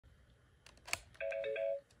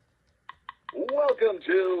Welcome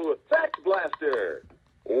to Fact Blaster,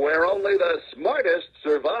 where only the smartest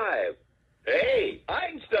survive. Hey,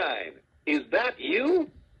 Einstein, is that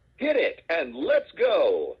you? Hit it and let's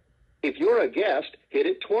go. If you're a guest, hit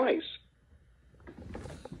it twice.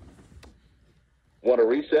 Want to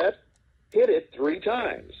reset? Hit it 3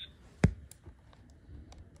 times.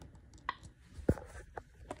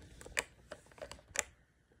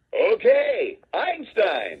 Okay,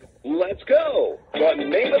 Einstein, let's go. The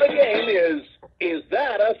name of the game is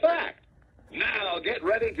that a fact? Now get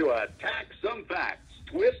ready to attack some facts.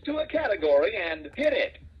 Twist to a category and hit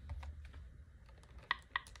it.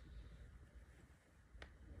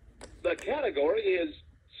 The category is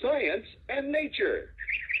science and nature.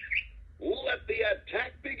 Let the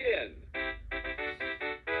attack begin.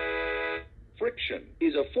 Friction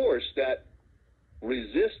is a force that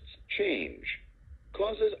resists change,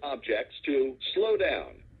 causes objects to slow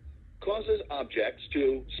down, causes objects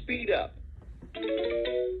to speed up.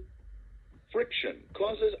 Friction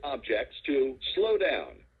causes objects to slow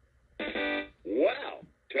down. Wow,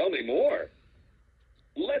 tell me more.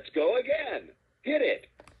 Let's go again. Hit it.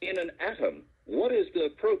 In an atom, what is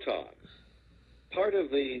the proton? Part of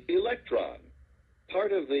the electron,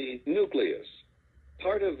 part of the nucleus,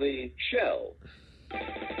 part of the shell.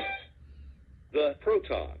 The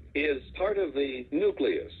proton is part of the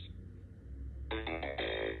nucleus.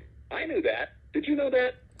 I knew that. Did you know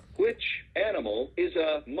that? Which animal is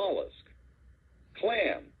a mollusk?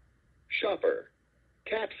 Clam, shopper,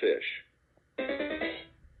 catfish.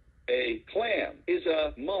 A clam is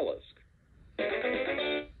a mollusk.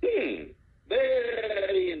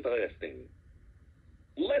 Very interesting.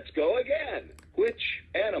 Let's go again. Which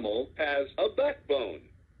animal has a backbone?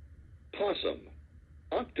 Possum,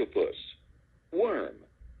 octopus, worm.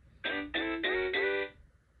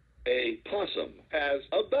 A possum has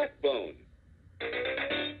a backbone.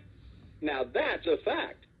 Now that's a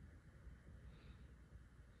fact.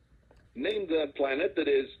 Name the planet that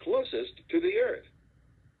is closest to the Earth.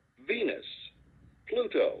 Venus,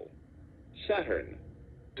 Pluto, Saturn.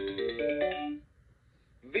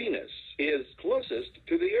 Venus is closest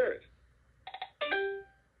to the Earth.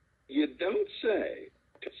 You don't say.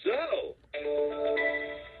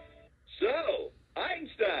 So,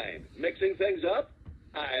 Einstein, mixing things up?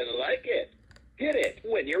 I like it. Hit it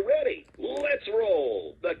when you're ready. Let's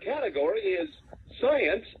roll. The category is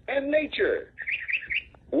science and nature.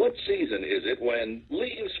 What season is it when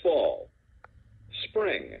leaves fall?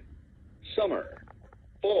 Spring, summer,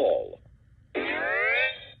 fall.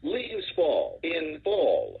 Leaves fall in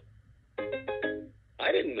fall.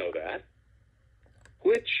 I didn't know that.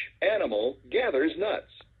 Which animal gathers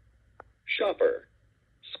nuts? Shopper,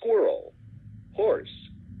 squirrel, horse.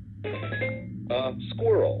 A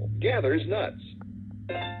squirrel gathers nuts.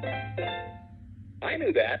 I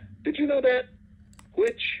knew that. Did you know that?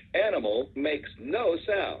 Which animal makes no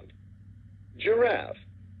sound? Giraffe,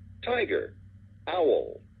 tiger,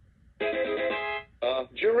 owl. A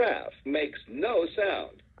giraffe makes no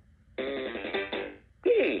sound.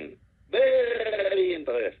 Very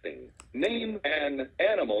interesting. Name an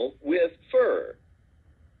animal with fur.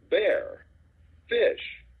 Bear,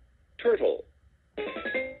 fish, turtle.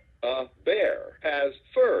 A bear has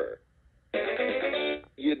fur.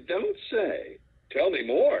 You don't say. Tell me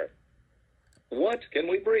more. What can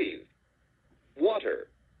we breathe? Water,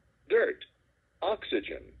 dirt,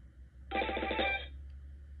 oxygen.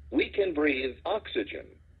 We can breathe oxygen.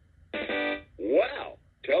 Wow,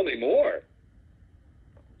 tell me more.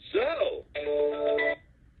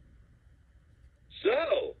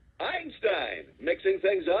 So, Einstein, mixing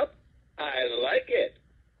things up? I like it.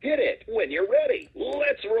 Hit it when you're ready.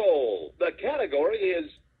 Let's roll. The category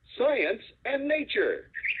is science and nature.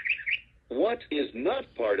 What is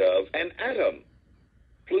not part of an atom?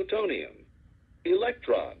 Plutonium,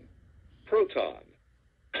 electron, proton.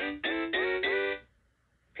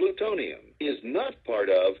 Plutonium is not part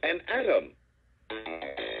of an atom.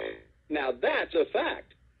 Now that's a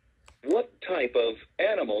fact. What type of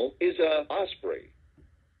animal is a osprey?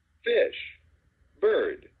 Fish,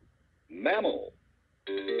 bird, mammal.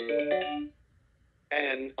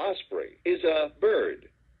 An osprey is a bird.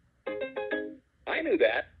 I knew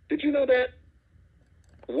that. Did you know that?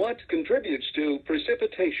 What contributes to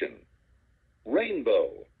precipitation?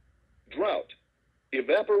 Rainbow, drought,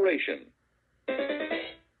 evaporation.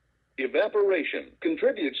 Evaporation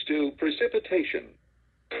contributes to precipitation.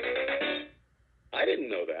 I didn't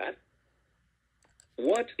know that.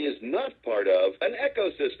 What is not part of an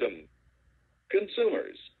ecosystem?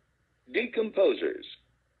 Consumers, decomposers,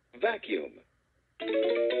 vacuum.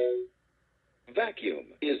 Vacuum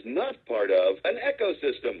is not part of an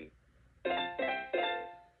ecosystem.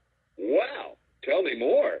 Wow, Tell me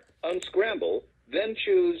more. Unscramble, then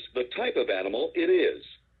choose the type of animal it is.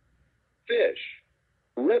 Fish,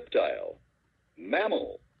 reptile,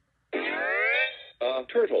 mammal. A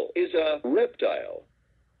turtle is a reptile.